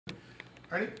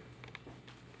Ready?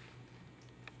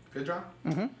 Good drop?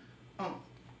 Mm-hmm.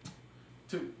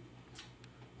 2,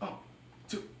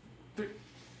 2, 3.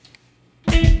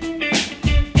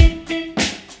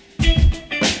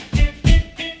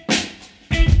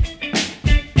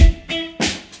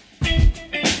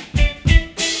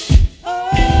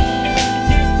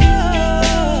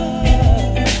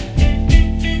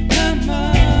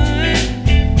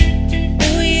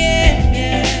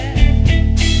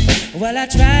 Well, I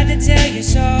tried to tell you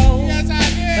so, yes,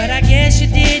 but I guess you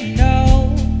didn't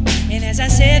know. And as I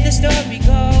said, the story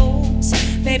goes,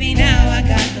 baby, now I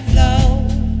got the flow.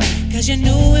 Cause you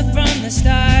knew it from the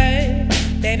start,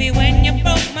 baby, when you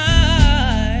broke my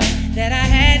heart, that I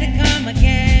had to come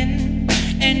again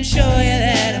and show you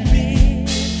that I'm real.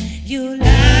 You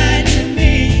lied to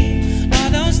me,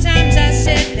 all those times I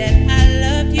said that I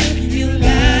loved you, you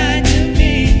lied to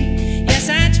me. Yes,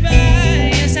 I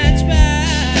tried, yes, I tried.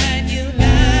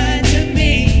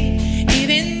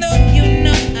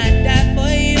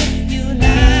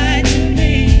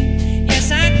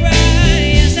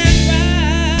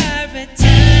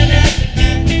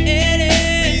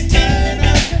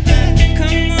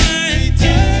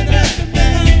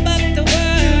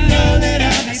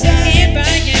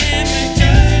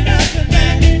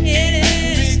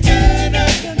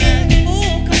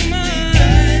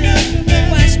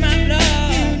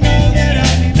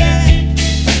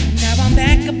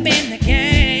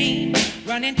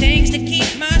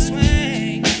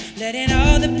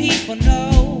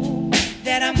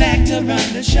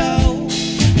 Run the show.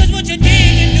 Cause what you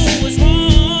didn't do was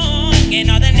wrong,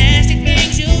 and all the nasty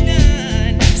things you've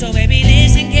done. So baby,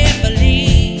 listen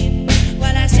carefully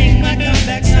while I sing my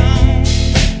comeback song.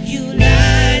 You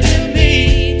lied to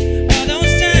me, all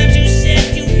those times you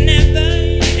said you never.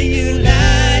 You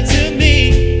lied to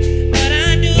me, but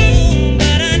I do.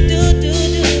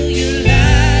 You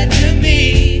lied to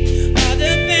me, all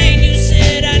the pain you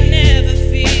said I never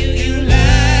feel. You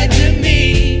lied to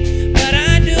me, but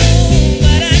I do.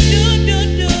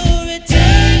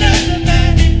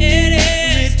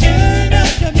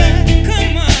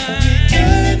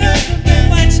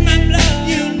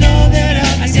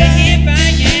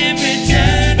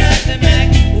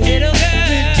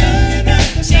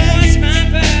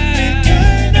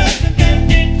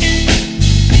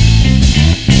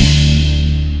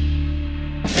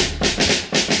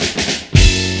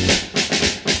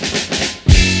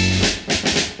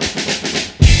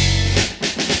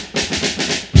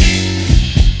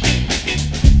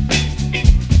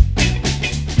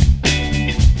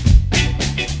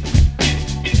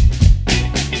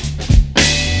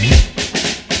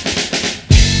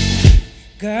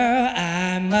 Girl,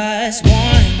 I must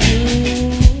warn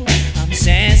you, I'm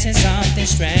sensing something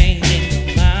strange in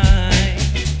your mind.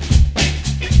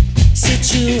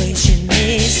 Situation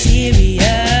is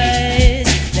serious,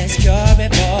 let's cure it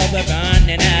before we're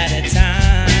running out of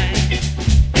time.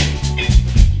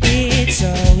 It's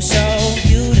so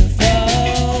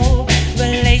beautiful,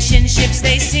 relationships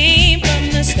they seem from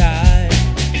the start,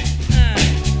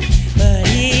 but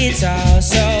it's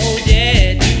also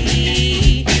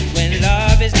deadly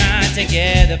is not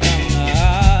together from the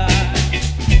heart.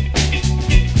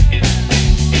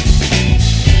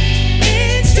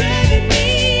 It's driving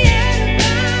me out of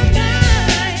my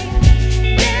mind.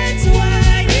 That's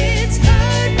why it's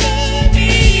hard for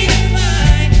me to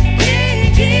find.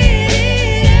 Can't get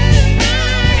it out of my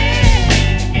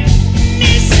head.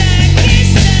 Miss her,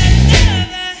 kiss her,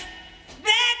 lover.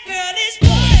 That girl is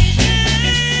poison.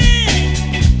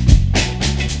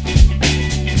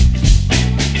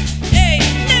 Hey.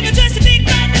 Just a big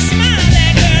button to smile,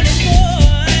 that girl is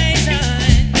poison.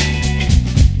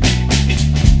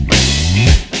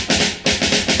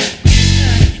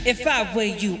 If I were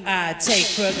you, I'd take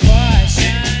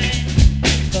precaution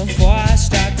before I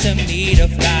start to meet a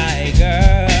fly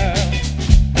girl.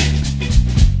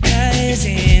 Cause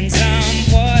in some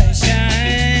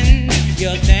portions,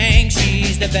 you'll think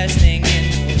she's the best thing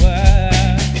in the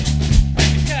world.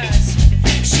 Cause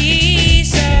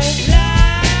she's so fly.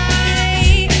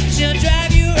 She'll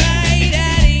drive you right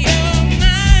out of your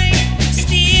mind,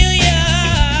 steal your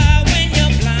heart when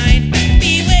you're blind.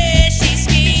 Beware, she's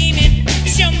scheming.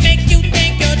 She'll make you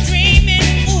think you're dreaming.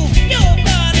 Ooh, you're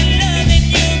fall in love and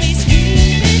you'll be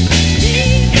screaming.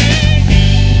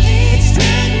 It's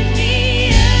driving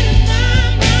me out of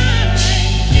my mind.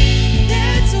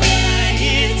 That's why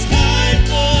it's hard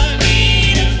for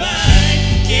me to find.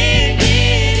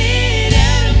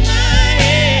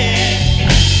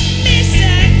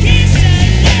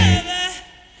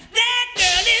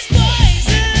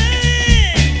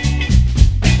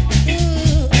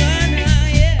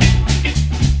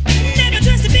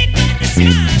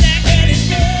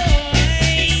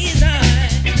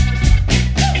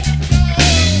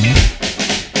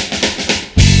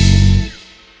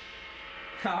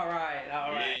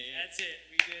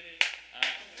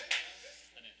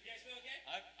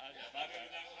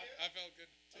 I felt good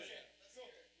too.